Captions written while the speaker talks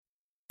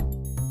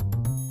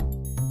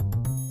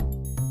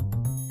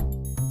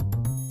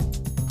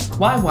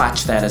Why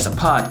Watch That is a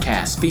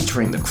podcast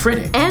featuring the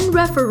critic and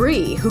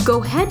referee who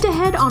go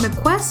head-to-head on a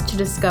quest to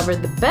discover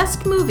the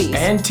best movies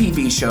and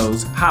TV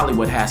shows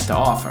Hollywood has to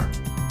offer.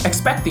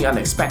 Expect the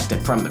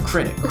unexpected from the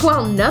critic.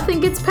 While nothing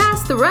gets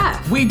past the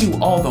ref. We do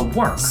all the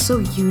work. So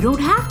you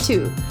don't have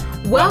to.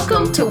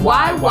 Welcome to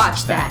Why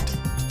Watch That.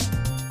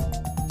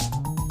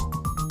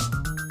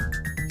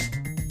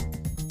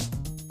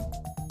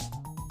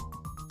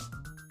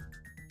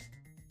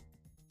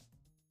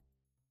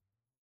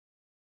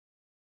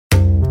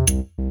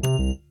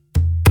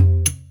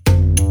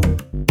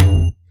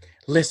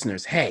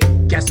 Listeners, hey,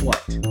 guess what?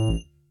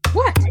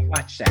 What?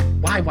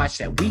 Why watch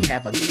that? We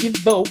have a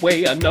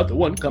giveaway, another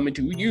one coming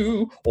to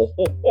you.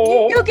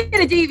 You get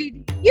a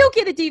DVD. You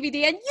get a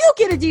DVD, and you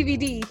get a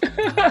DVD.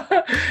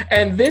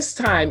 And this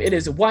time it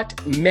is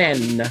What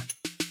Men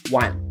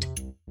Want.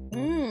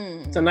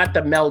 So not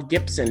the Mel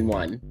Gibson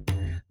one.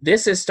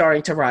 This is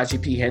starring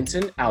Taraji P.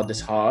 Henson,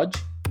 Aldous Hodge,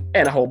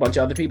 and a whole bunch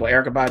of other people.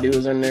 Erykah Badu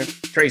is in there.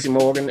 Tracy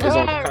Morgan is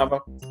on the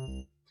cover.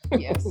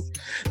 Yes.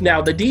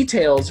 Now, the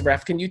details,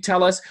 Ref, can you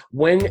tell us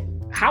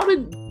how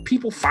did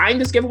people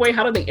find this giveaway?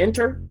 How did they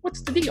enter?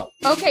 What's the deal?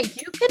 Okay,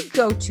 you can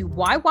go to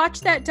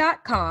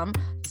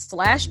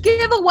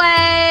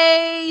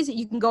whywatchthat.com/giveaways.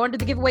 You can go under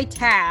the giveaway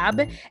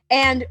tab,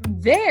 and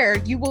there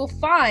you will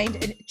find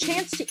a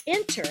chance to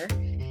enter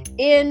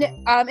and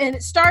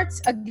it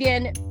starts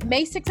again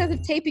May 6th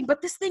of taping,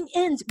 but this thing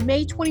ends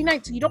May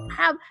 29th, so you don't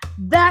have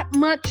that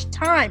much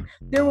time.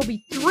 There will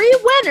be 3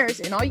 winners,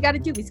 and all you got to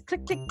do is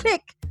click, click,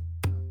 click,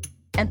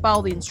 and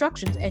follow the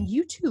instructions, and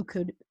you too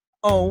could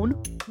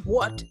own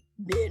What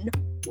Men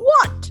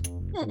Want.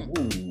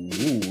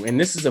 Ooh, and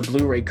this is a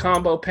Blu-ray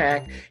combo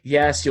pack.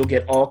 Yes, you'll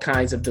get all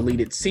kinds of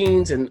deleted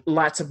scenes and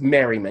lots of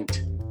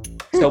merriment.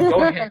 So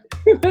go ahead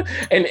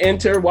and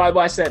enter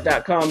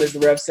whywatchthat.com, as the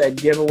Ref said,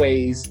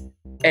 giveaways,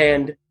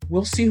 and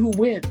we'll see who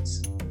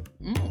wins.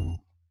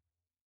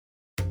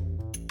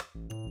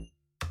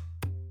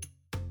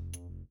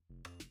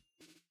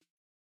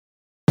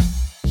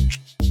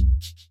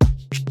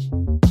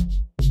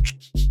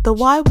 The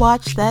Why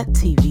Watch That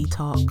TV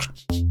Talk.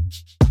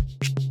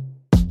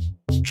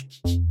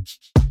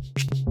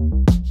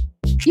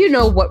 You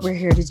know what we're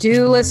here to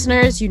do,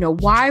 listeners. You know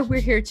why we're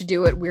here to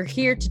do it. We're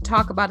here to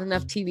talk about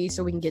enough TV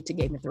so we can get to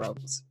Game of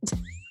Thrones.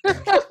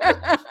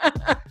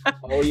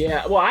 Oh,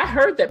 yeah. Well, I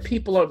heard that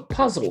people are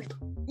puzzled.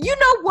 You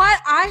know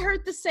what? I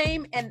heard the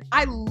same, and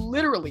I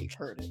literally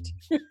heard it.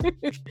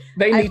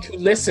 They need to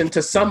listen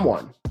to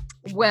someone.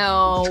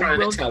 Well,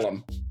 trying to tell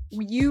them.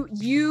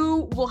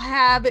 You will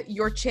have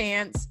your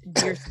chance,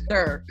 dear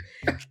sir.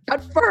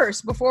 But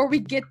first, before we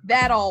get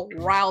that all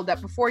riled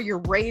up, before your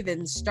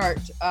ravens start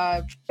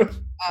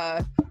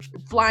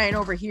flying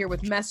over here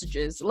with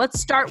messages, let's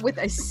start with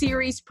a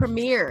series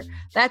premiere.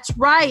 That's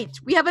right.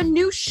 We have a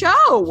new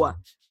show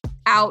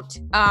out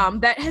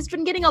that has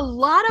been getting a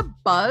lot of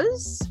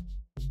buzz.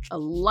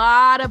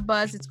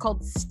 It's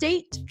called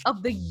State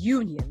of the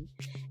Union.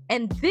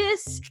 And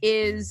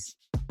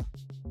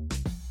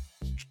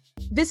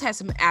this has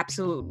some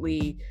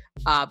absolutely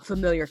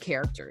familiar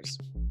characters,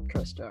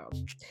 Krista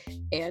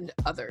and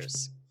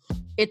others.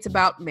 It's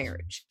about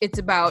marriage. It's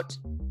about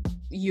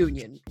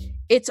union.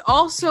 It's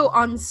also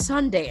on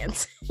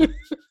Sundance.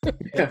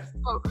 Yeah.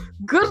 So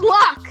good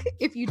luck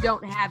if you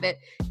don't have it.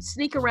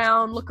 Sneak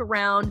around, look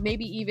around,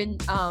 maybe even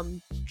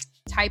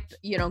type,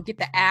 get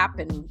the app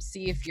and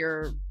see if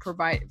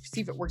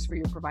see if it works for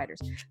your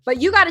providers.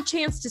 But you got a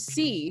chance to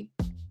see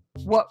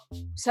what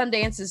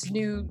Sundance's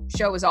new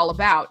show is all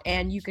about,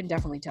 and you can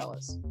definitely tell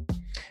us.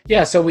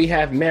 Yeah, so we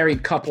have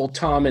married couple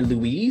Tom and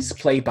Louise,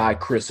 played by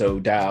Chris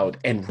O'Dowd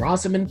and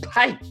Rosamund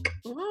Pike.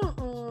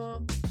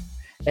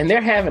 And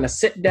they're having a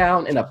sit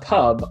down in a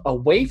pub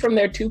away from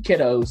their 2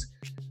 kiddos,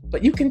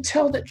 but you can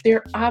tell that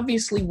they're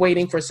obviously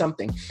waiting for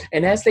something.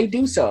 And as they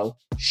do so,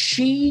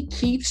 she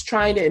keeps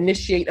trying to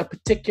initiate a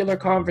particular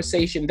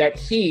conversation that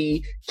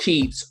he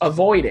keeps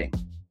avoiding.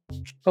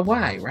 But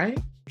why, right?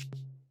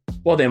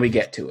 Well, then we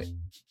get to it.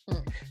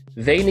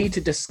 They need to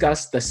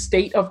discuss the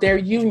state of their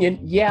union.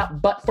 Yeah,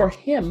 but for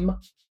him,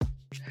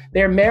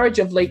 their marriage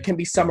of late can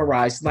be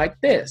summarized like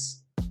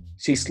this.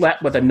 She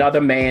slept with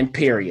another man,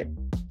 period.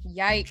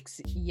 Yikes,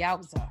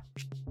 yowza.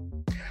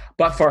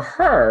 But for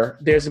her,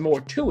 there's more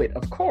to it,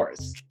 of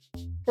course.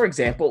 For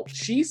example,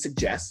 she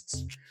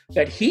suggests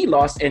that he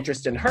lost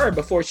interest in her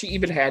before she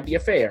even had the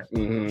affair.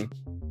 Mm-hmm.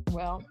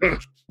 Well.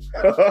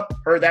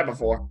 Heard that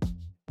before.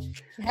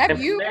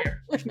 Have you?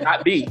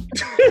 Not me.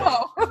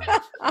 Oh.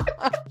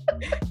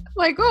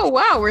 Like, oh,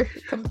 wow, we're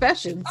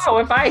confessions. Oh,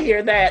 if I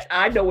hear that,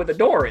 I know where the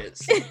door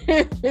is.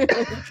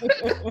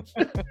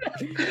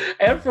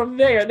 And from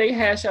there, they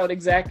hash out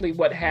exactly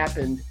what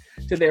happened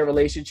to their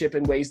relationship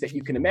in ways that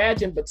you can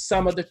imagine, but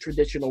some of the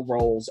traditional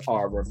roles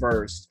are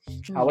reversed.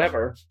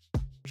 However,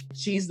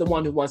 she's the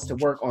one who wants to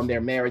work on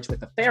their marriage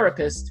with a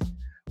therapist,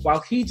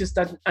 while he just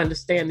doesn't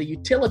understand the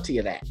utility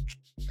of that.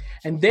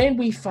 And then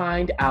we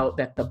find out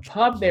that the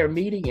pub they're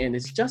meeting in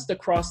is just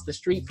across the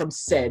street from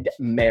said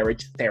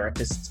marriage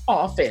therapist's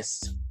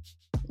office.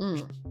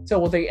 So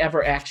will they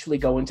ever actually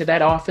go into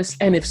that office?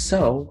 And if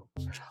so,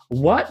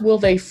 what will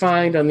they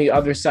find on the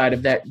other side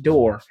of that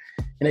door?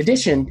 In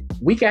addition,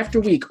 week after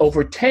week,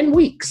 over 10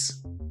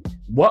 weeks,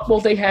 what will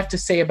they have to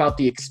say about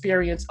the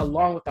experience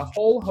along with a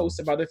whole host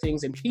of other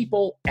things and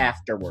people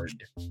afterward?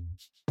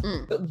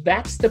 So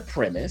that's the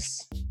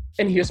premise.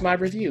 And here's my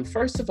review.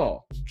 First of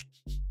all,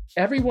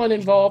 everyone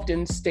involved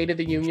in State of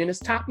the Union is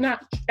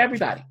top-notch.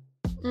 Everybody.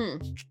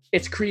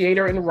 Its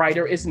creator and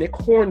writer is Nick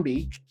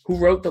Hornby, who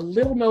wrote the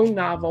little-known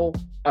novel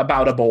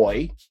About a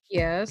Boy.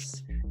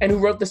 Yes. And who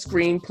wrote the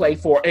screenplay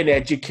for An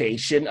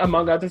Education,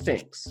 among other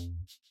things.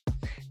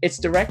 Its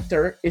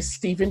director is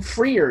Stephen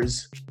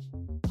Frears,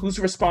 who's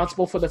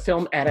responsible for the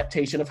film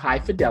adaptation of High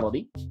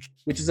Fidelity,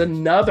 which is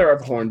another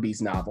of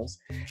Hornby's novels,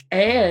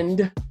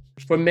 and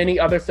for many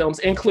other films,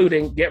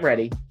 including, get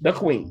ready, The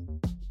Queen.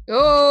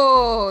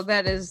 Oh,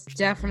 that is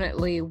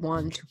definitely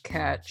one to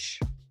catch.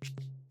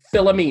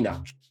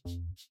 Philomena.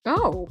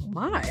 Oh,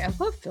 my. I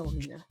love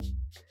Philomena.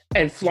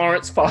 And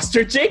Florence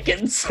Foster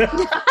Jenkins.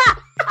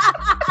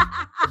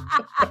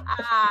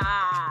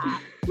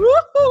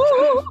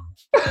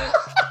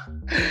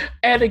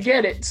 And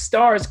again, it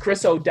stars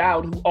Chris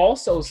O'Dowd, who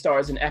also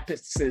stars in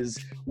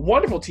Epix's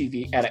wonderful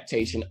TV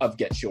adaptation of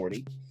Get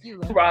Shorty.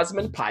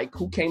 Rosamund Pike,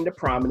 who came to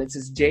prominence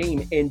as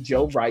Jane in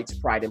Joe Wright's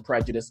Pride and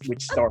Prejudice,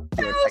 which starred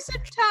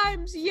 1,000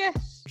 times,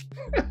 yes.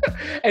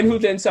 And who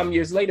then some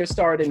years later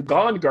starred in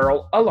Gone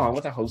Girl, along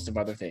with a host of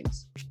other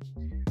things.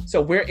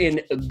 So we're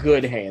in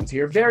good hands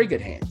here, very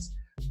good hands.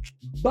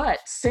 But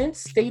since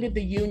State of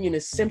the Union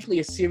is simply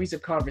a series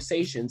of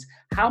conversations,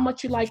 how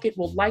much you like it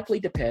will likely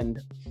depend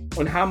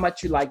on how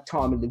much you like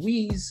Tom and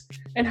Louise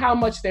and how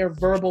much their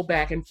verbal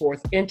back and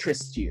forth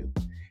interests you.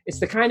 It's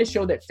the kind of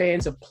show that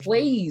fans of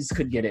plays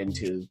could get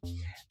into.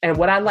 And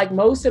what I like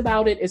most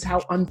about it is how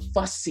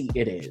unfussy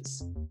it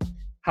is.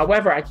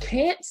 However, I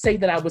can't say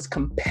that I was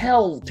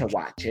compelled to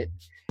watch it,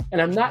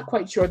 and I'm not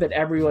quite sure that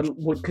everyone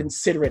would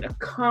consider it a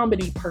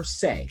comedy per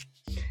se.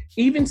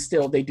 Even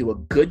still, they do a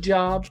good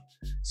job.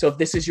 So if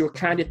this is your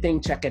kind of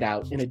thing, check it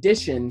out. In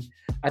addition,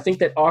 I think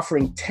that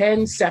offering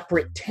 10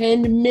 separate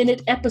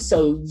 10-minute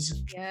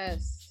episodes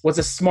was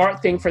a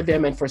smart thing for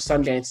them and for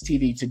Sundance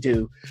TV to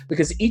do,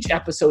 because each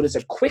episode is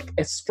a quick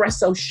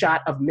espresso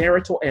shot of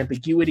marital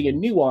ambiguity and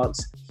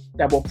nuance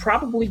that will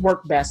probably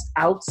work best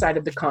outside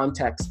of the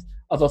context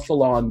of a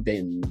full-on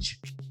binge.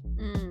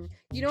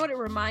 You know what it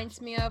reminds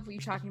me of? What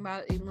you're talking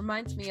about? It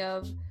reminds me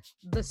of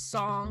The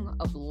Song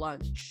of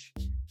Lunch,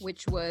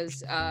 which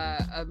was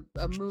a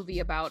movie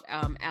about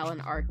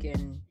Alan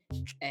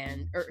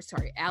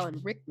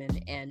Rickman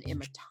and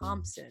Emma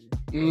Thompson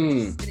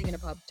sitting in a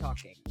pub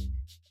talking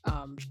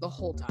the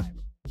whole time.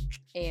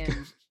 And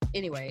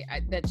anyway,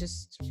 that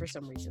just for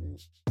some reason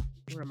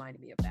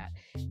reminded me of that.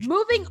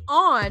 Moving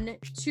on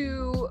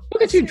to...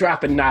 Look at you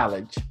dropping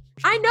knowledge.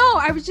 I know.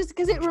 I was just...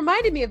 Because it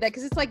reminded me of that,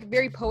 because it's like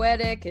very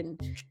poetic and,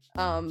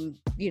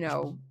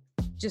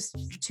 just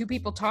two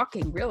people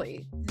talking,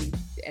 really.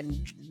 And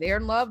they're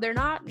in love, they're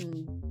not,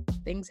 and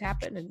things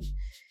happen, and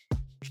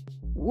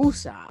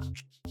woosah.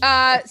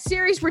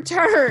 Series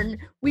return.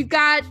 We've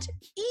got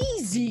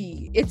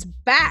Easy. It's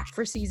back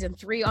for season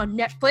 3 on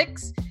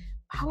Netflix.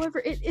 However,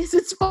 it is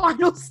its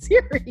final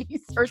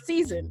series or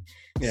season.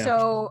 Yeah.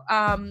 So,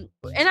 and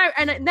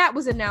that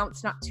was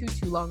announced not too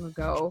long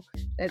ago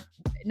that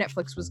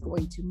Netflix was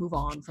going to move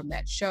on from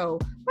that show,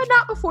 but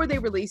not before they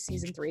release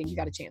season 3, and you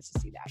got a chance to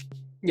see that.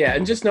 Yeah,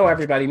 and just know,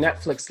 everybody,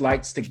 Netflix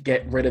likes to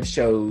get rid of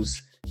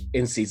shows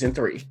in season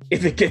 3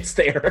 if it gets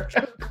there.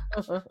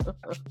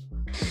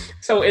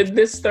 So in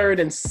this third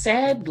and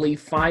sadly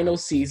final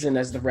season,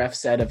 as the ref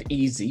said, of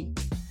Easy,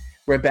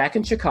 we're back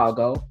in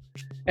Chicago,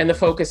 and the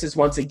focus is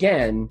once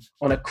again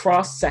on a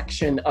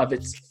cross-section of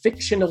its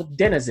fictional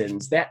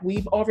denizens that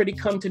we've already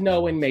come to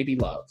know and maybe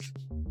love.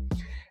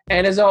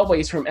 And as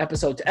always, from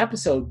episode to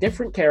episode,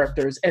 different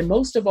characters and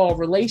most of all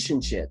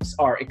relationships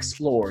are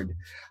explored.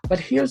 But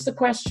here's the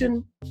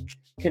question: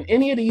 can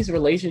any of these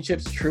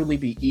relationships truly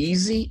be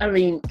easy? I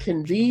mean,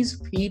 can these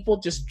people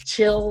just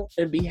chill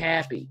and be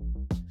happy?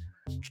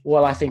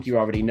 Well, I think you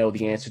already know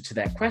the answer to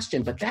that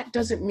question, but that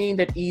doesn't mean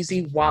that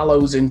Easy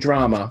wallows in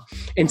drama.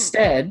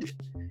 Instead,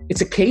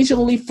 it's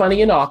occasionally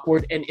funny and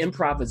awkward and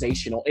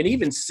improvisational and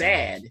even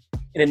sad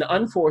in an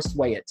unforced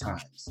way at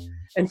times.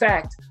 In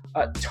fact,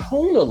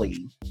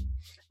 tonally,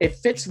 it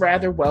fits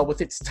rather well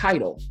with its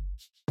title.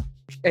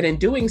 And in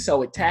doing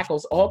so, it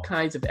tackles all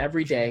kinds of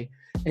everyday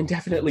and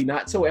definitely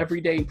not so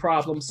everyday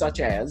problems, such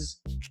as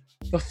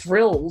the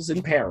thrills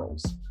and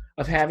perils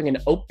of having an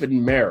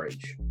open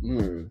marriage.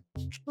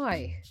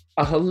 Why?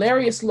 A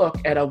hilarious look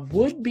at a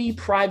would-be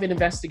private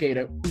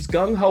investigator who's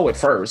gung-ho at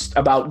first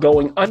about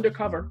going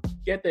undercover,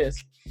 get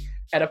this,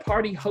 at a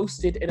party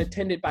hosted and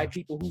attended by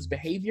people whose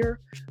behavior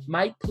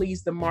might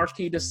please the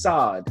Marquis de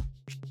Sade.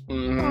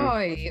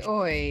 Oi,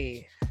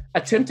 oi.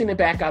 Attempting to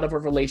back out of a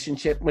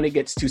relationship when it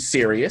gets too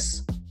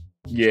serious.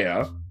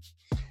 Yeah.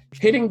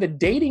 Hitting the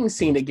dating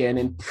scene again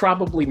in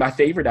probably my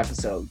favorite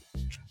episode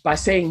by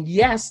saying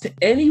yes to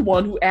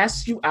anyone who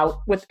asks you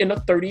out within a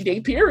 30-day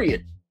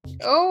period.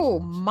 Oh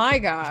my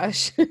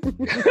gosh.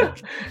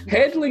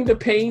 Handling the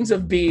pains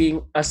of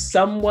being a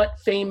somewhat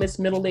famous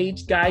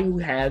middle-aged guy who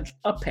has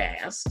a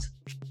past,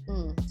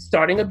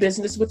 starting a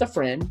business with a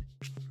friend,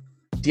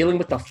 dealing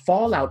with the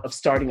fallout of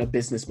starting a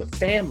business with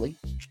family,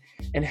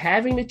 and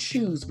having to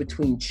choose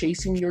between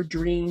chasing your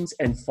dreams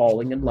and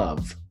falling in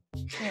love.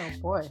 Oh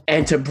boy.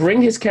 And to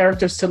bring his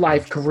characters to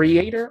life,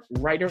 creator,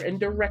 writer, and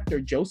director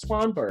Joe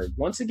Swanberg,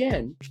 once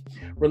again,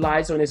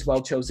 relies on his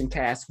well-chosen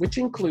cast, which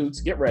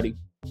includes, get ready,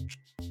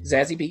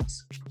 Zazie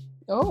Beetz.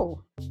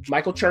 Oh.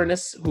 Michael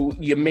Chernus, who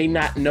you may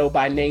not know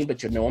by name,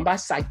 but you know him by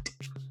sight.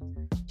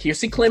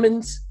 Kiersey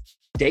Clemens,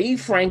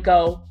 Dave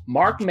Franco,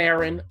 Mark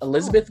Maron,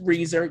 Elizabeth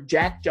Reeser,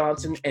 Jack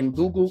Johnson, and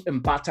Gugu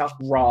Mbatha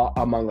Raw,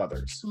 among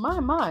others.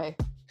 My.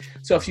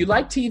 So if you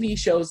like TV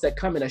shows that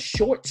come in a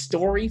short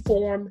story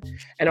form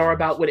and are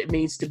about what it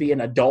means to be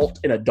an adult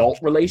in adult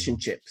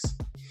relationships,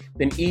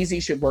 then Easy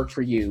should work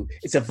for you.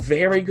 It's a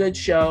very good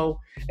show,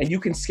 and you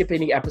can skip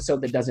any episode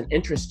that doesn't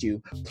interest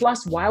you.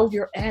 Plus, while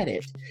you're at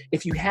it,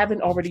 if you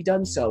haven't already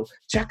done so,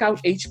 check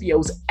out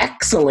HBO's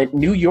excellent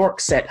New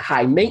York set,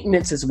 High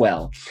Maintenance, as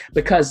well,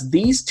 because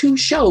these two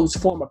shows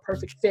form a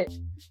perfect fit,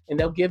 and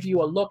they'll give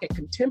you a look at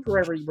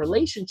contemporary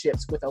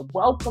relationships with a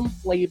welcome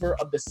flavor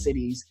of the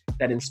cities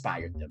that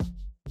inspired them.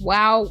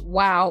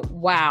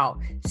 Wow.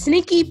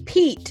 Sneaky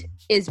Pete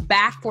is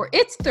back for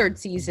its third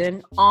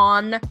season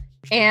on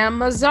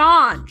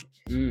Amazon.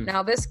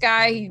 Now this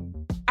guy,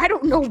 I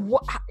don't know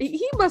what,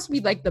 he must be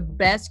like the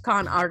best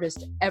con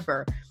artist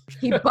ever.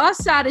 He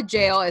busts out of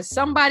jail as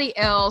somebody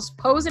else,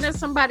 posing as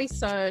somebody's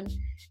son,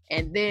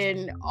 and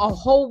then a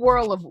whole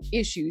world of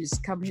issues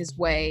come his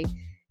way.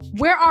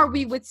 Where are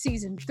we with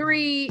season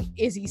 3?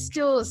 Is he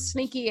still as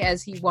sneaky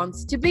as he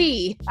wants to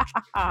be?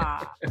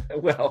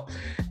 Well,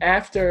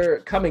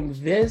 after coming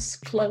this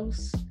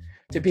close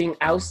to being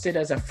ousted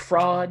as a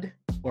fraud,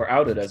 or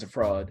outed as a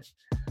fraud,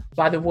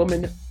 by the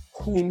woman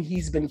whom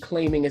he's been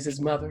claiming as his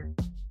mother,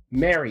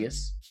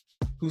 Marius,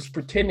 who's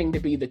pretending to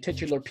be the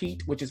titular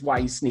Pete, which is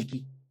why he's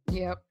sneaky.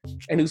 Yep.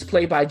 And who's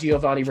played by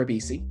Giovanni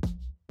Ribisi.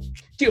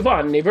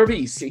 Giovanni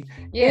Ribisi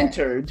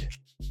entered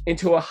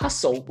into a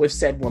hustle with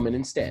said woman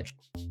instead.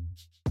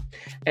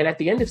 And at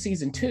the end of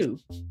season 2,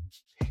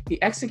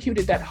 he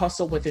executed that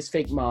hustle with his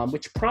fake mom,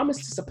 which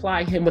promised to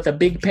supply him with a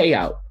big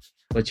payout.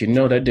 But you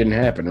know that didn't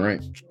happen,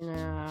 right?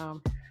 No.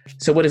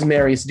 So what does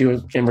Marius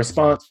do in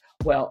response?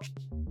 Well,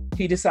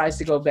 he decides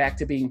to go back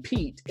to being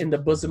Pete in the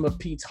bosom of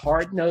Pete's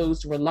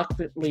hard-nosed,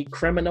 reluctantly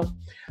criminal,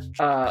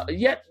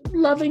 yet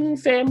loving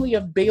family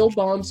of bail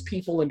bonds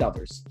people and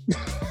others.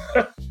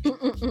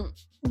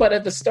 But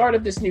at the start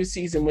of this new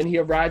season, when he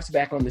arrives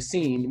back on the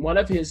scene, one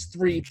of his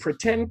 3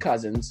 pretend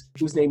cousins,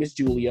 whose name is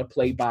Julia,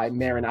 played by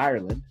Marin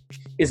Ireland,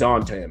 is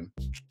on to him.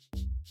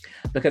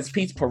 Because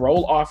Pete's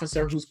parole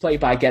officer, who's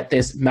played by, get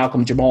this,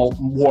 Malcolm Jamal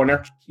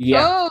Warner.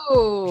 Yeah.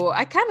 Oh,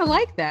 I kind of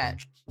like that.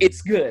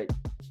 It's good.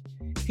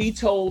 He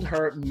told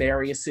her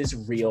Marius's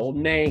real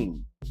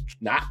name,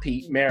 not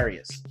Pete,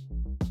 Marius.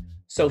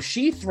 So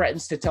she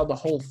threatens to tell the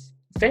whole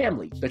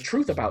family the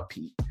truth about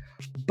Pete,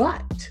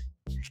 but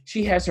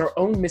she has her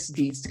own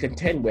misdeeds to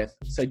contend with.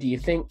 So do you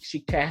think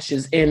she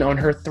cashes in on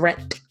her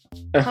threat?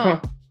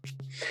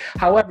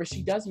 However,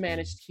 she does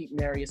manage to keep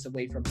Marius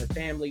away from her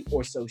family,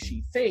 or so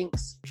she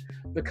thinks,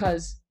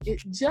 because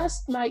it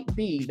just might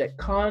be that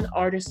con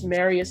artist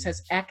Marius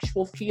has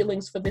actual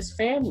feelings for this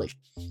family.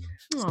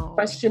 So the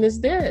question is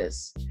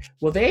this: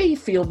 will they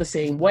feel the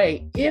same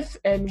way if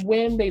and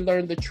when they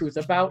learn the truth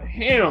about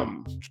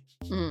him?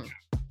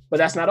 But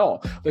that's not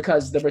all,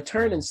 because the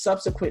return and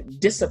subsequent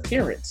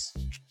disappearance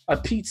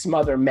of Pete's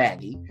mother,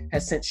 Maggie,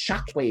 has sent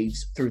shockwaves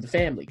through the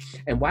family.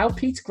 And while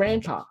Pete's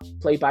grandpa,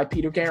 played by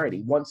Peter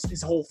Garrity, wants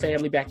his whole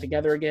family back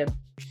together again,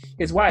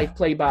 his wife,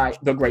 played by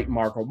the great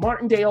Margot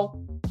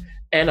Martindale,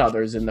 and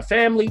others in the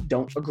family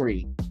don't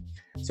agree.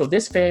 So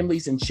this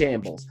family's in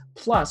shambles,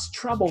 plus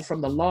trouble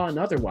from the law and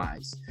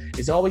otherwise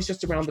is always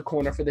just around the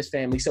corner for this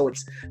family. So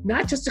it's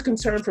not just a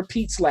concern for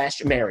Pete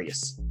 /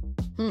 Marius.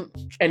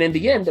 And in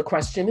the end, the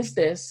question is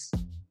this: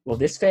 will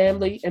this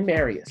family and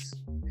Marius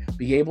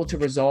be able to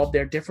resolve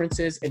their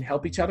differences and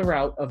help each other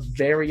out of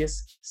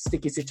various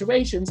sticky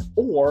situations,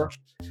 or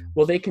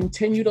will they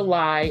continue to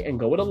lie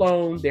and go it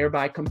alone,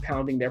 thereby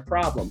compounding their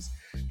problems?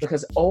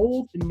 Because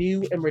old,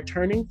 new, and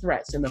returning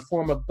threats in the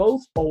form of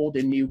both old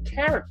and new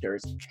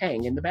characters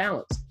hang in the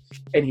balance.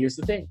 And here's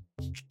the thing: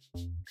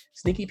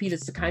 Sneaky Pete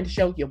is the kind of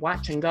show you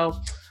watch and go,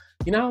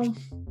 you know,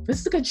 this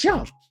is a good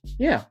show.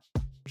 Yeah.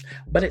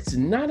 But it's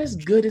not as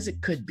good as it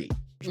could be.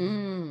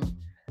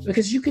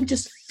 Because you can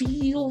just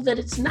feel that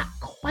it's not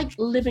quite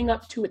living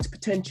up to its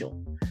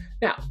potential.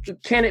 Now,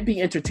 can it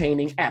be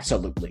entertaining?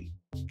 Absolutely.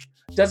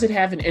 Does it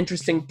have an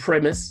interesting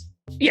premise?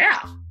 Yeah.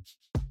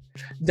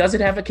 Does it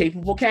have a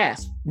capable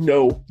cast?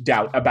 No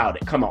doubt about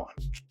it. Come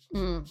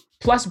on.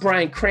 Plus,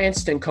 Bryan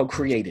Cranston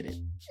co-created it.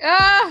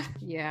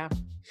 Yeah.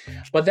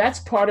 But that's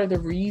part of the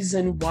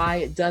reason why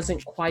it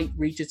doesn't quite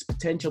reach its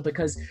potential,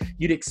 because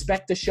you'd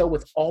expect a show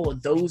with all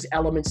of those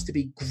elements to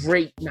be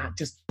great, not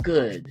just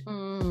good.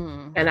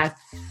 And I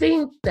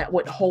think that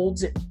what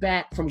holds it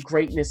back from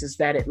greatness is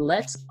that it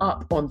lets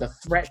up on the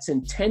threats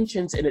and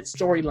tensions in its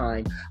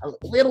storyline a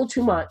little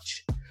too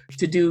much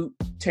to do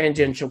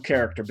tangential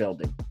character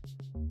building.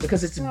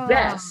 Because it's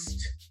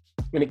best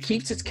when it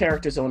keeps its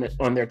characters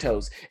on their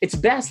toes. It's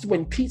best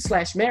when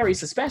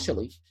Pete/Mary's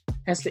especially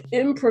has to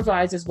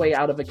improvise his way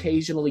out of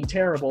occasionally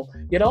terrible,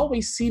 yet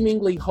always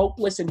seemingly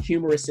hopeless and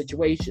humorous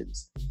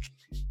situations.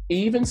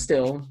 Even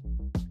still,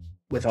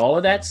 with all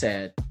of that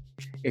said,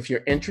 if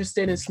you're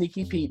interested in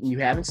Sneaky Pete and you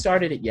haven't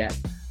started it yet,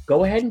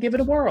 go ahead and give it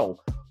a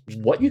whirl.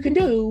 What you can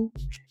do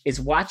is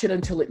watch it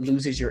until it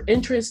loses your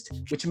interest,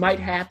 which might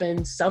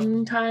happen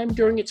sometime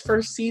during its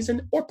first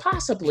season or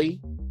possibly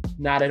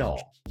not at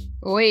all.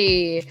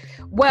 Oy.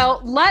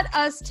 Well, let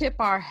us tip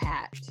our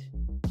hat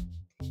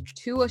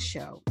to a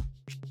show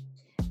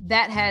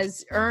that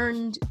has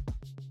earned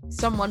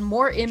someone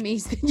more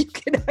Emmys than you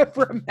can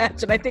ever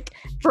imagine. I think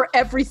for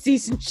every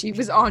season she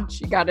was on,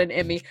 she got an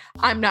Emmy.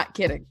 I'm not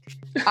kidding.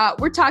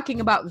 We're talking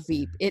about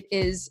Veep. It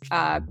is,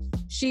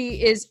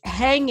 she is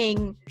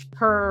hanging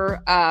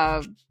her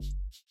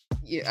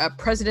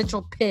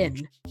presidential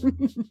pin.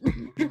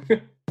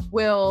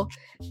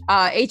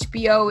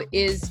 HBO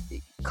is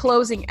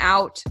closing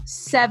out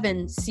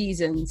 7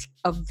 seasons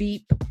of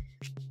Veep.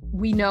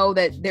 We know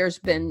that there's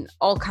been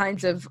all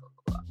kinds of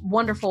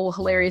wonderful,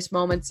 hilarious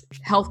moments,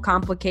 health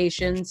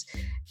complications,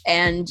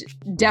 and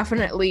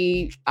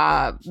definitely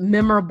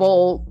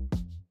memorable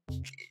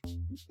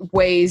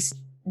ways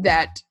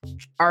that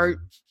are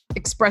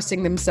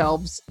expressing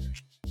themselves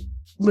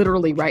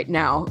literally right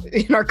now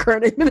in our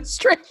current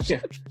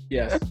administration.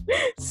 Yes.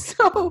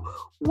 So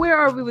where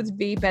are we with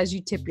Veep as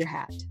you tip your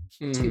hat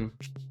to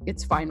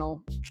its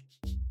final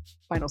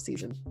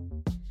season?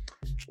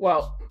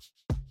 Well,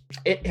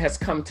 it has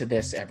come to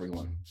this,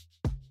 everyone.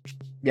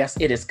 Yes,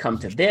 it has come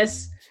to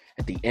this.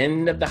 At the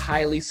end of the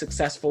highly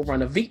successful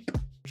run of Veep,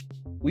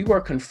 we were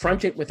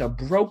confronted with a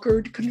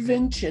brokered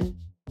convention.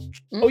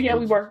 Oh, yeah,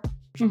 we were.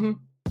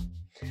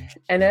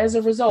 And as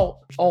a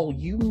result, all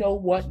you know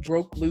what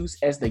broke loose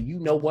as the you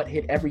know what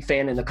hit every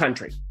fan in the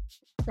country.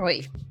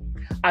 Oy.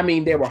 I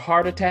mean, there were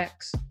heart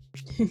attacks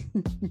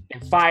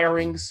and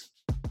firings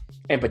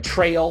and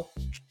betrayal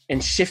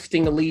and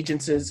shifting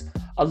allegiances,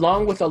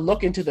 along with a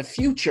look into the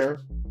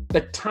future,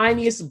 the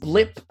tiniest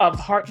blip of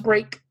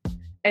heartbreak,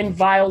 and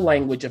vile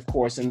language, of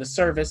course, in the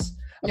service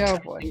of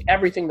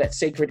everything that's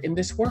sacred in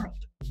this world.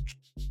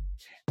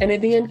 And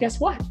in the end, guess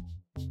what?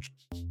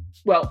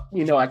 Well,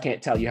 I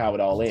can't tell you how it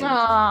all ends.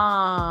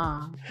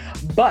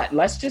 But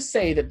let's just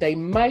say that they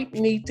might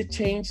need to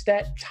change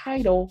that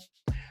title.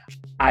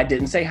 I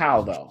didn't say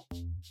how, though.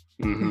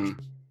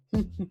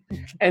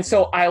 And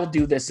so I'll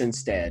do this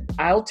instead.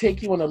 I'll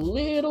take you on a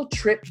little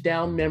trip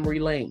down memory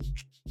lane.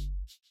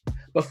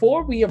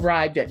 Before we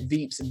arrived at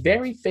Veep's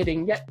very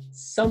fitting yet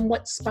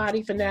somewhat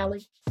spotty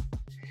finale,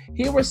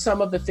 here were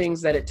some of the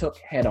things that it took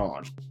head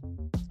on.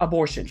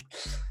 Abortion.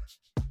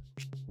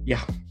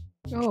 Yeah.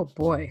 Oh,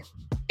 boy.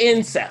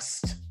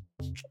 Incest.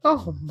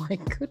 Oh, my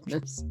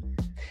goodness.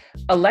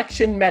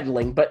 Election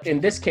meddling, but in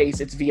this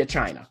case, it's via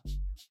China.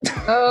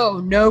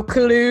 Oh, no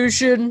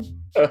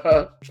collusion.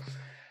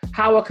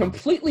 How a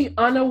completely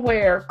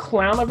unaware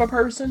clown of a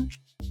person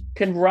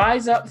can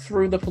rise up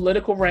through the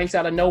political ranks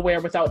out of nowhere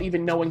without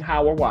even knowing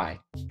how or why.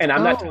 And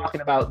I'm not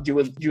talking about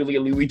Julia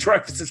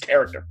Louis-Dreyfus's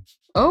character.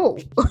 Oh.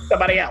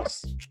 Somebody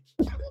else.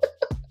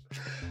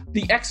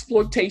 The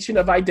exploitation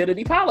of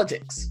identity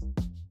politics.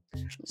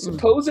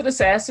 Supposed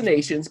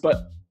assassinations,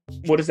 but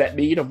what does that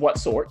mean? Of what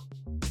sort?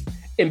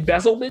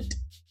 Embezzlement,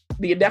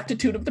 the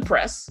ineptitude of the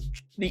press,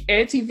 the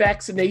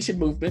anti-vaccination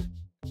movement,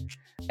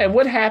 and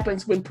what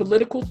happens when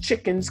political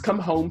chickens come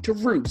home to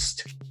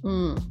roost.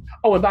 Oh,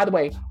 and by the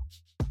way,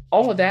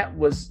 all of that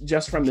was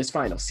just from this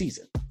final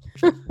season.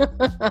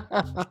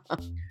 But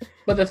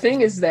the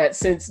thing is that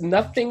since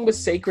nothing was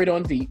sacred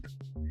on Veep,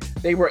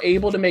 they were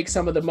able to make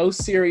some of the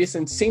most serious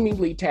and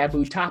seemingly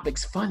taboo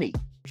topics funny.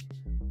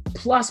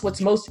 Plus,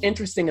 what's most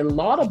interesting and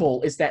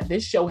laudable is that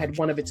this show had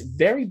one of its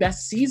very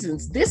best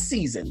seasons this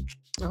season.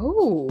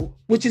 Oh.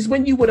 Which is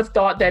when you would have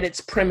thought that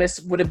its premise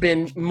would have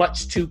been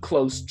much too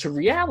close to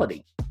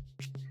reality.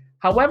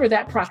 However,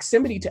 that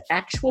proximity to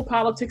actual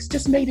politics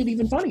just made it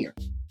even funnier.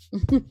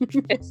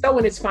 And so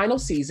in its final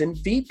season,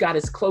 Veep got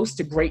as close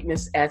to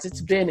greatness as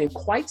it's been in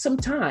quite some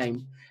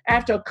time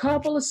after a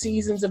couple of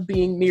seasons of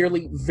being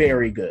merely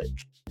very good.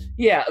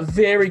 Yeah,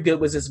 very good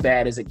was as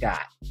bad as it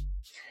got.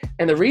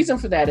 And the reason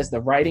for that is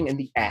the writing and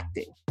the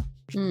acting.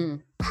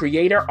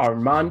 Creator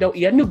Armando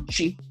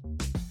Iannucci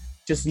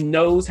just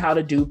knows how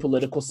to do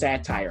political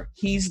satire.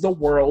 He's the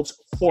world's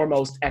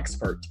foremost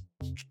expert.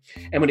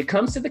 And when it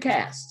comes to the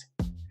cast,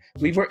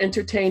 we were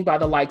entertained by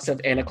the likes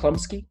of Anna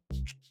Klumsky,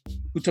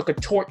 who took a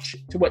torch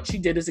to what she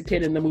did as a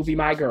kid in the movie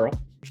My Girl.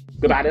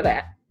 Goodbye to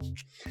that.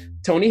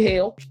 Tony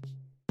Hale,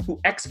 who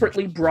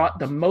expertly brought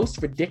the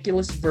most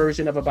ridiculous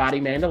version of a body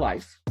man to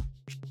life.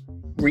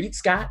 Reed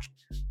Scott,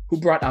 who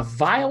brought a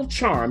vile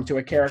charm to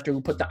a character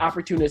who put the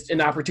opportunist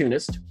in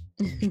opportunist.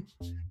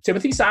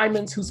 Timothy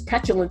Simons, whose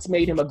petulance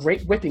made him a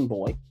great whipping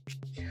boy.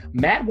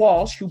 Matt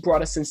Walsh, who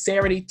brought a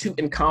sincerity to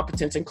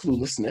incompetence and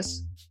cluelessness.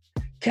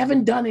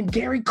 Kevin Dunn and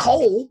Gary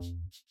Cole,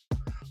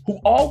 who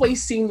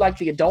always seemed like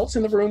the adults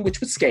in the room, which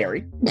was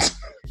scary.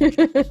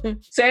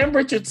 Sam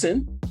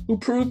Richardson, who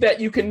proved that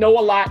you can know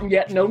a lot and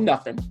yet know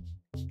nothing.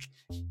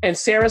 And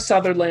Sarah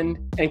Sutherland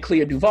and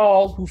Clea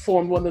Duvall, who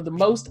formed one of the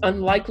most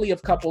unlikely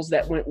of couples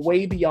that went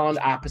way beyond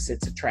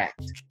opposites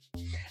attract.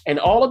 And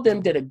all of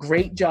them did a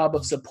great job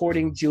of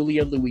supporting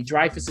Julia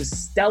Louis-Dreyfus's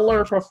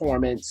stellar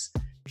performance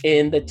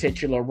in the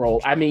titular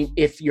role. I mean,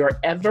 if you're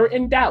ever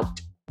in doubt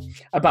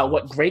about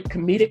what great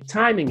comedic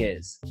timing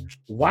is,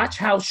 watch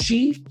how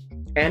she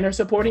and her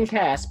supporting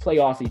cast play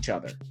off each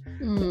other.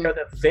 They're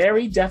the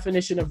very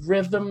definition of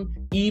rhythm,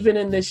 even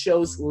in this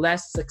show's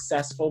less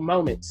successful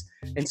moments.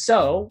 And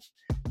so,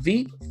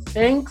 Veep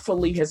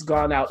thankfully has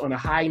gone out on a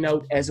high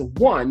note as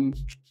one,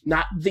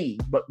 not the,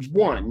 but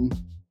one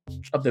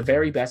of the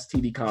very best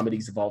TV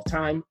comedies of all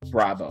time.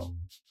 Bravo.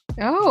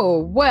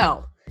 Oh,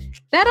 well,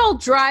 that all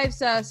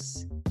drives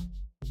us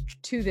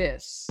to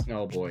this.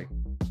 Oh, boy.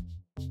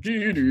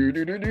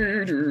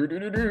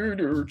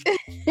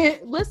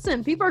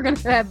 Listen, people are going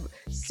to have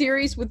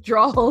serious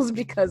withdrawals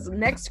because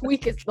next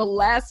week is the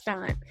last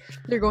time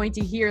they're going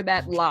to hear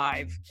that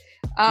live.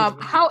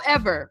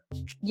 However,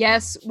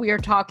 yes, we are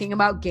talking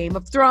about Game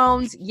of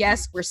Thrones.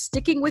 Yes, we're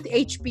sticking with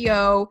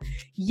HBO.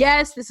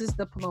 Yes, this is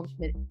the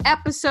penultimate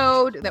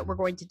episode that we're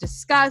going to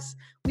discuss.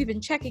 We've been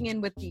checking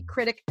in with the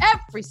critic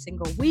every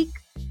single week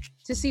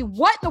to see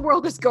what in the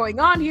world is going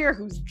on here,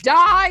 who's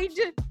died,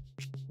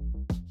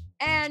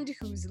 and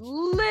who's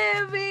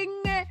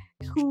living,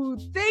 who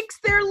thinks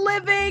they're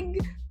living,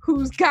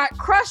 who's got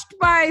crushed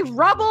by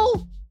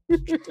rubble,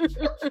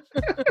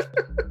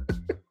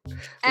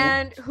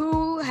 and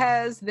who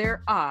has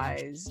their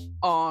eyes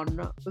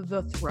on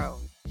the throne.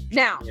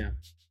 Now,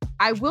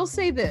 I will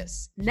say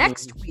this.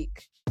 Next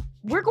week,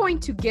 we're going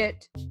to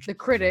get the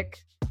critic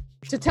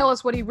to tell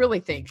us what he really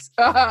thinks.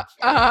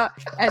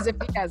 As if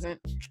he hasn't.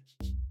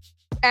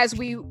 As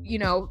we,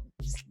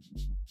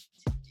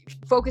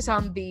 focus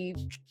on the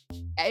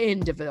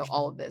end of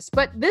all of this.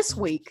 But this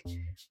week,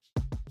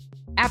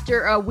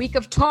 after a week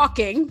of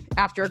talking,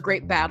 after a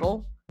great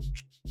battle,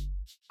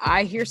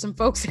 I hear some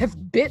folks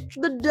have bit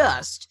the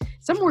dust.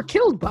 Some were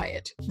killed by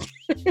it.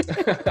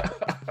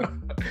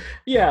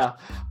 Yeah.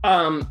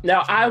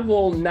 Now, I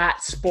will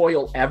not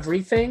spoil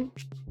everything.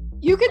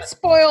 You can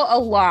spoil a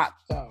lot,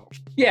 though.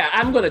 Yeah,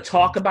 I'm going to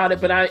talk about it,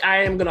 but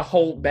I am going to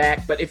hold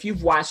back. But if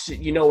you've watched it,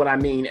 you know what I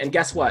mean. And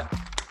guess what?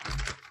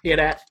 Hear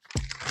that?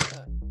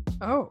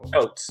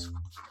 Notes.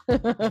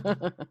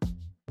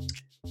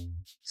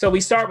 So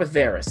we start with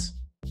Varys.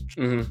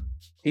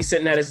 He's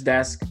sitting at his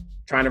desk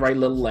trying to write a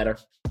little letter.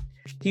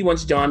 He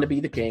wants Jon to be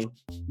the king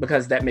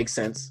because that makes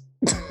sense.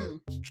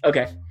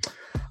 Okay.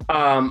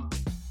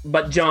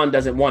 But Jon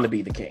doesn't want to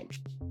be the king.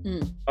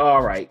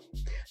 All right.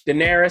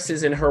 Daenerys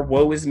is in her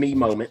woe is me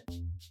moment.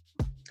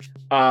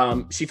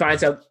 She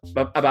finds out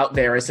about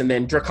Varys, and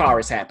then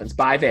Dracarys happens.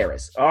 Bye,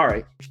 Varys. All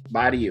right.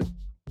 Bye to you.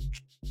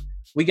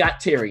 We got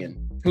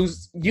Tyrion,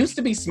 who's used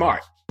to be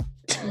smart.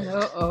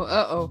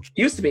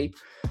 Used to be.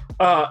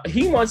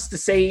 He wants to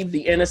save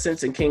the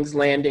innocents in King's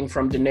Landing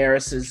from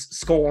Daenerys'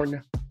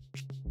 scorn.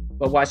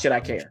 But why should I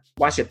care?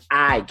 Why should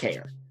I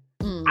care?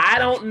 I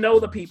don't know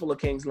the people of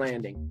King's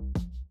Landing.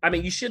 I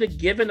mean, you should have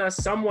given us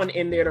someone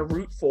in there to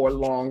root for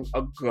long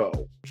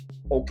ago.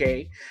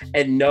 Okay?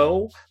 And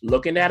no,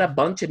 looking at a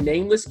bunch of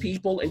nameless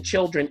people and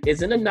children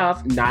isn't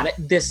enough. Not at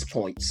this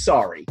point.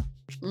 Sorry.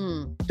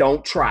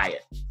 Don't try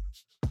it.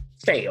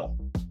 Fail.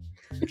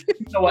 You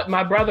know what?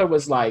 My brother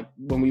was like,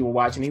 when we were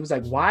watching, he was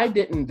like, why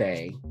didn't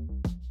they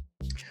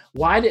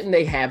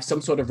have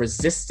some sort of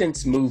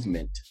resistance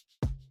movement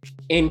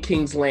in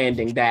King's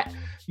Landing that,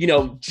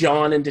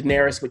 Jon and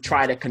Daenerys would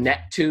try to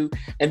connect to?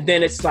 And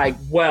then it's like,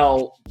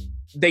 well,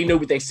 they knew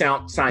what they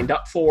signed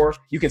up for.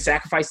 You can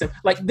sacrifice them.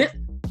 Like,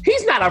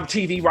 he's not a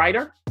TV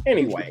writer.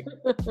 Anyway.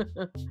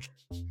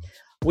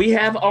 We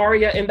have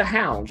Arya and the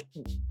Hound.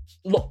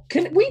 Look,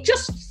 can we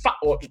just...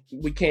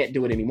 we can't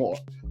do it anymore.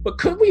 But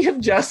could we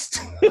have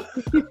just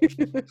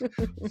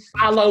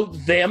followed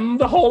them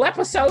the whole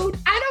episode?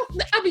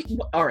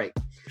 All right.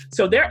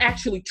 So they're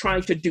actually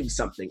trying to do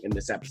something in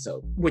this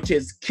episode, which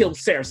is kill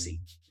Cersei.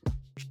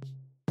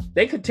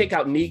 They could take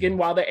out Negan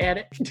while they're at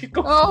it.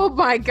 Oh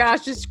my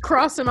gosh, just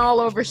crossing all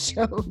over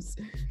shows.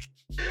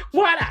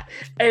 Why not?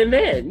 And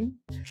then,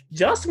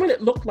 just when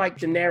it looked like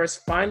Daenerys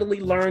finally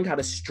learned how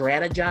to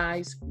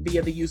strategize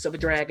via the use of a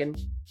dragon,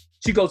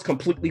 she goes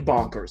completely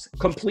bonkers.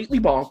 Completely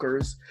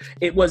bonkers.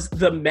 It was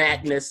the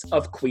madness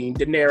of Queen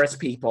Daenerys,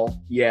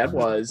 people. Yeah, it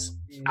was.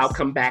 Yes. I'll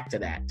come back to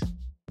that.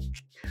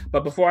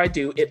 But before I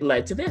do, it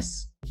led to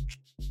this.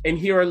 And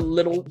here are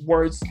little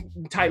words,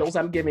 titles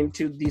I'm giving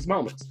to these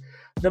moments.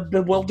 The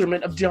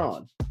bewilderment of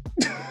Jon.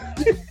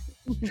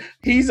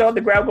 He's on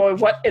the ground going,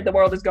 what in the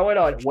world is going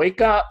on?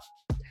 Wake up.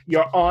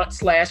 Your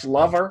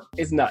aunt/lover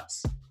is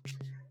nuts.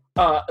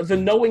 The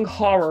knowing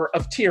horror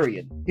of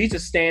Tyrion. He's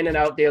just standing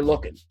out there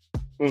looking.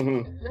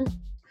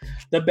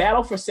 The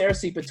battle for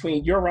Cersei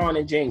between Euron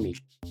and Jaime.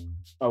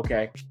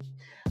 Okay.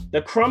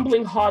 the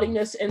crumbling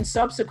haughtiness and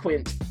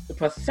subsequent the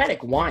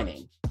pathetic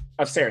whining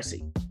of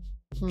Cersei,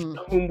 to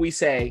whom we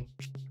say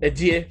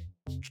adieu.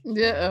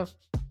 Yeah.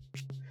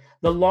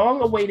 The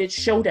long-awaited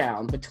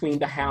showdown between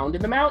the Hound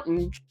and the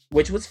Mountain,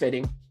 which was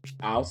fitting.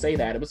 I'll say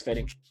that, it was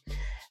fitting.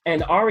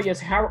 And Arya's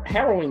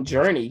harrowing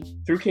journey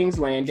through King's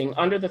Landing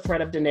under the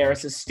threat of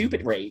Daenerys'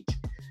 stupid rage,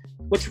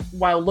 which,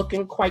 while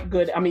looking quite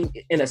good, I mean,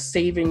 in a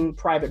Saving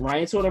Private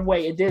Ryan sort of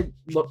way, it did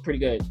look pretty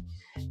good.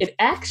 It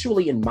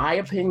actually, in my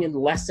opinion,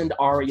 lessened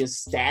Arya's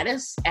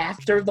status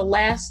after the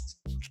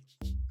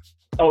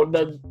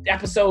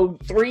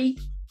episode 3.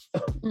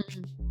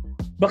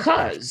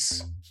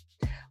 Because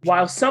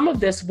while some of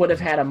this would have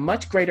had a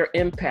much greater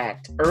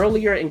impact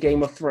earlier in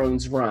Game of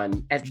Thrones'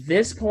 run, at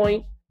this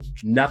point,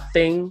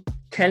 nothing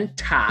can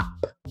top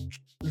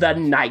the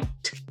Night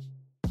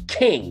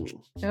King.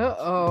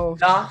 Uh-oh.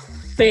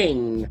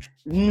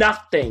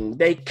 Nothing.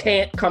 They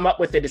can't come up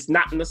with it. It's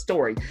not in the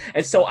story.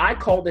 And so I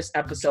call this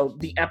episode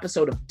the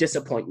episode of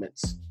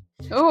disappointments.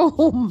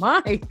 Oh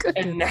my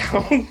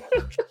goodness.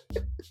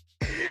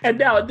 And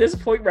now at this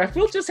point, Ref,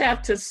 we'll just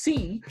have to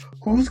see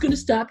who's going to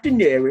stop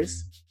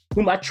Daenerys,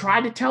 whom I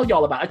tried to tell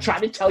y'all about. I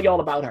tried to tell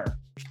y'all about her.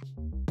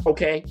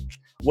 Okay?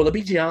 Will it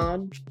be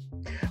Jon?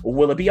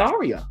 Will it be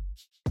Arya?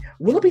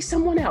 Will it be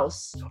someone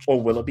else?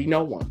 Or will it be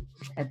no one?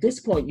 At this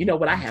point, you know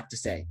what I have to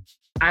say.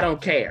 I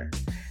don't care.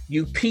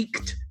 You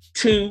peaked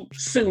too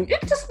soon.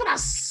 It's just what I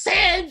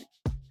said.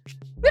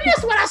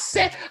 That's what I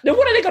said. Then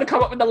what are they going to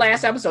come up with in the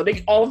last episode?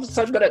 They all of a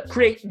sudden going to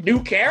create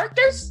new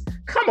characters?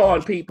 Come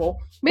on, people.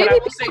 Maybe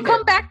people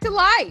come back to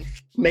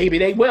life. Maybe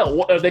they will.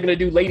 What, are they going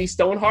to do Lady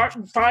Stoneheart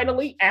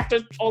finally after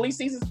all these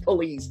seasons?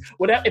 Please.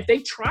 Whatever. If they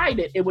tried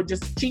it, it would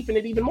just cheapen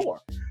it even more.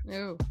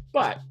 Ew.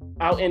 But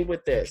I'll end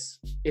with this.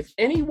 If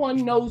anyone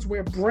knows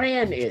where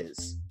Bran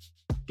is,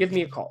 give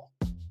me a call.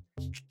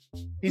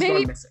 He's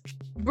going missing.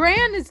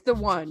 Bran is the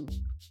one.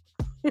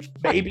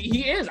 Maybe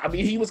he is. I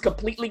mean, he was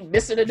completely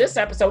missing in this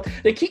episode.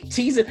 They keep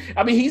teasing.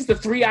 I mean, he's the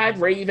three-eyed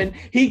raven.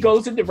 He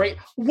goes into rape.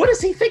 What is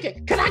he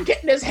thinking? Can I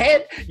get in his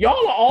head?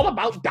 Y'all are all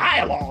about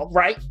dialogue,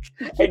 right?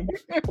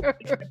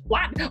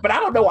 But I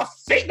don't know a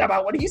thing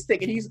about what he's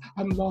thinking.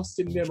 I'm lost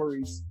in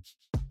memories.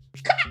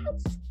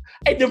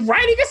 And the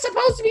writing is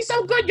supposed to be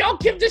so good. Y'all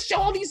give this show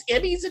all these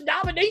Emmys and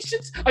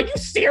nominations. Are you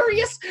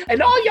serious?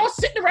 And all y'all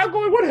sitting around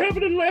going, what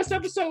happened in the last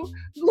episode?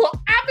 Look,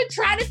 I've been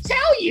trying to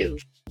tell you.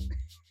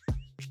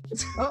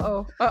 See,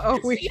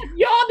 if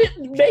y'all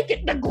didn't make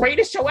it the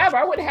greatest show ever,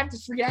 I wouldn't have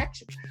this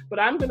reaction. But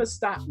I'm going to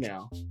stop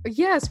now.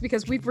 Yes,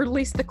 because we've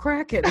released the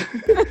Kraken.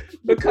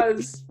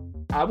 Because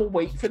I will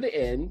wait for the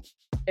end,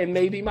 and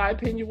maybe my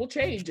opinion will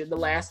change in the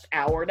last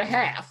hour and a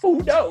half.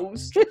 Who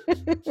knows?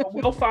 But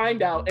we'll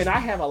find out, and I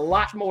have a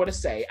lot more to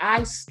say.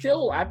 I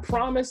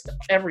promised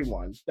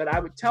everyone that I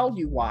would tell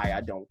you why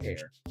I don't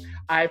care.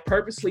 I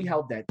purposely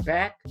held that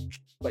back,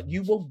 but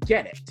you will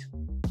get it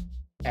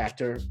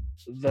after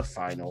the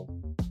final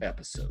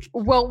episode.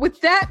 Well, with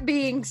that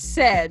being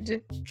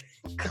said,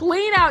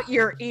 clean out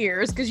your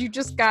ears because you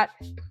just got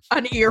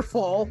an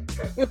earful.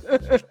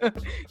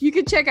 You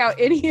can check out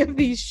any of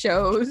these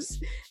shows,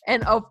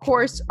 and of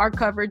course our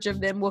coverage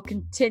of them will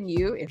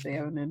continue if they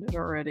haven't ended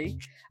already.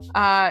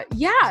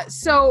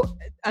 So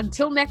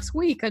until next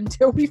week,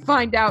 until we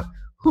find out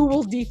who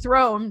will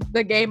dethrone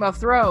the Game of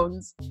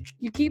Thrones,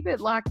 you keep it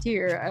locked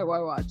here at Why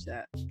Watch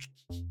That.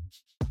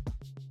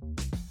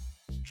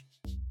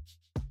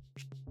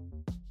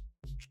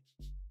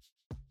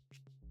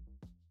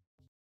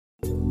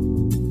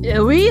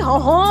 Oui,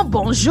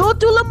 bonjour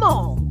tout le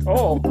monde.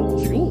 Oh,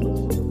 bonjour.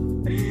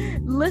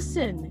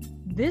 Listen,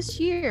 this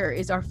year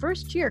is our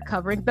first year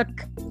covering the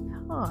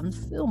Cannes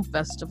Film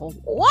Festival.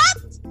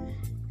 What?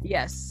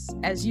 Yes,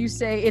 as you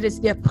say, it is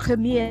the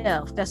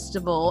premier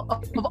festival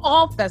of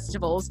all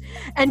festivals.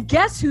 And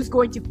guess who's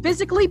going to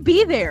physically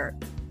be there?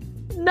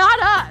 Not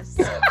us.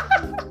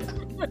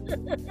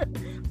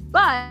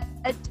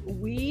 But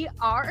we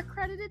are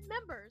accredited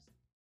members.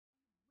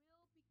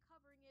 We'll be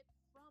covering it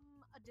from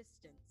a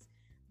distance.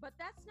 But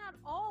that's not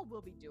all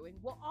we'll be doing.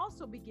 We'll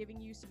also be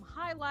giving you some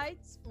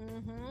highlights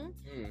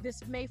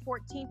this May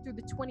 14th through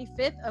the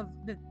 25th of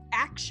the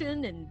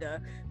action and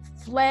the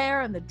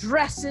flair and the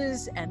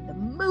dresses and the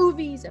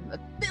movies and the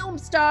film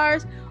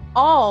stars,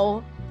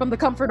 all from the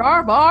comfort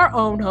of our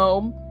own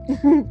home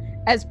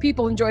as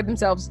people enjoy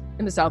themselves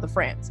in the south of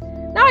France.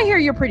 Now I hear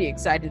you're pretty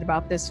excited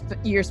about this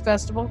year's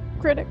festival,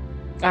 Critic.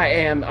 I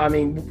am. I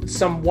mean,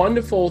 some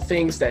wonderful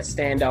things that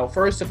stand out.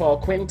 First of all,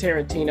 Quentin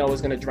Tarantino is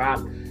going to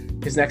drop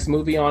his next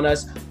movie on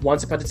us,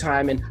 Once Upon a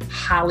Time in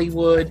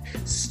Hollywood,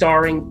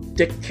 starring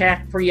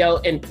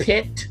DiCaprio and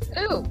Pitt,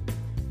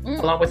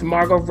 along with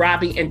Margot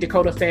Robbie and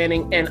Dakota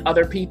Fanning and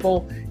other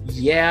people.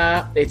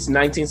 Yeah, it's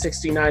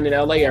 1969 in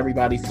LA,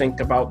 everybody. Think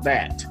about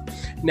that.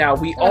 Now,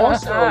 we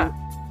also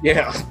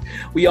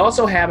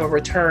have a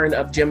return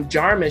of Jim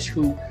Jarmusch,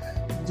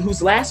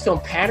 whose last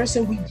film,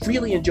 Patterson, we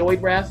really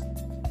enjoyed, Ref.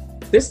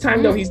 This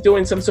time, though, he's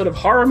doing some sort of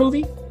horror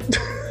movie.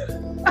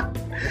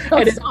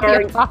 And it's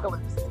starring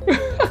Apocalypse.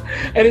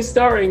 And it's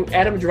starring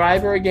Adam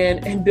Driver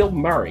again and Bill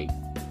Murray.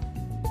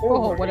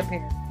 Oh, what a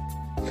pair.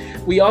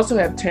 We also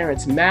have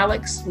Terrence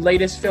Malick's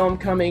latest film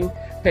coming.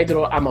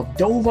 Pedro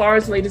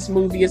Almodovar's latest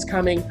movie is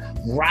coming.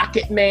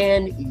 Rocket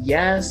Man,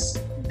 yes,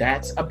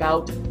 that's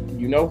about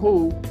you know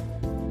who.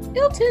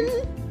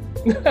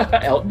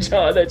 Elton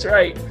John, that's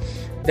right.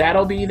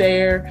 That'll be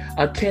there.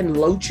 Ken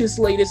Loach's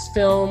latest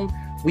film.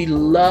 We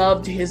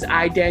loved his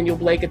I, Daniel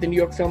Blake at the New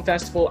York Film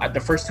Festival. The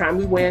first time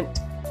we went,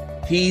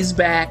 he's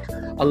back,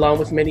 along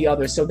with many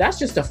others. So that's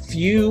just a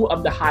few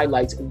of the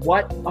highlights.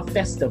 What a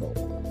festival.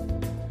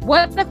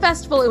 What a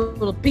festival it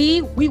will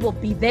be. We will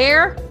be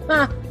there,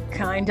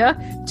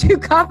 kinda, to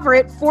cover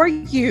it for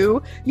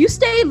you. You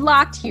stay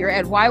locked here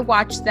at Why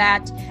Watch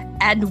That,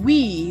 and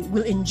we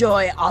will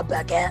enjoy our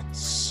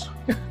baguettes.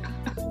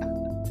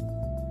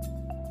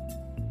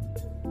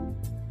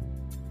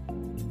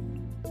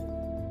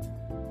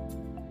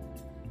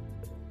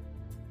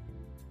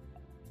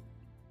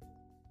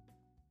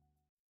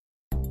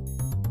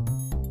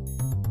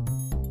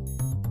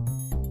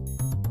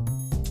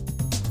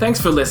 Thanks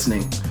for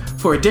listening.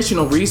 For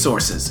additional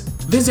resources,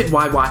 visit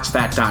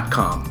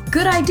whywatchthat.com.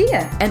 Good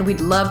idea, and we'd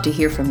love to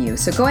hear from you.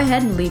 So go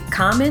ahead and leave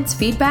comments,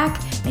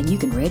 feedback, and you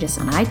can rate us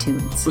on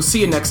iTunes. We'll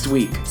see you next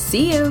week.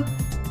 See you.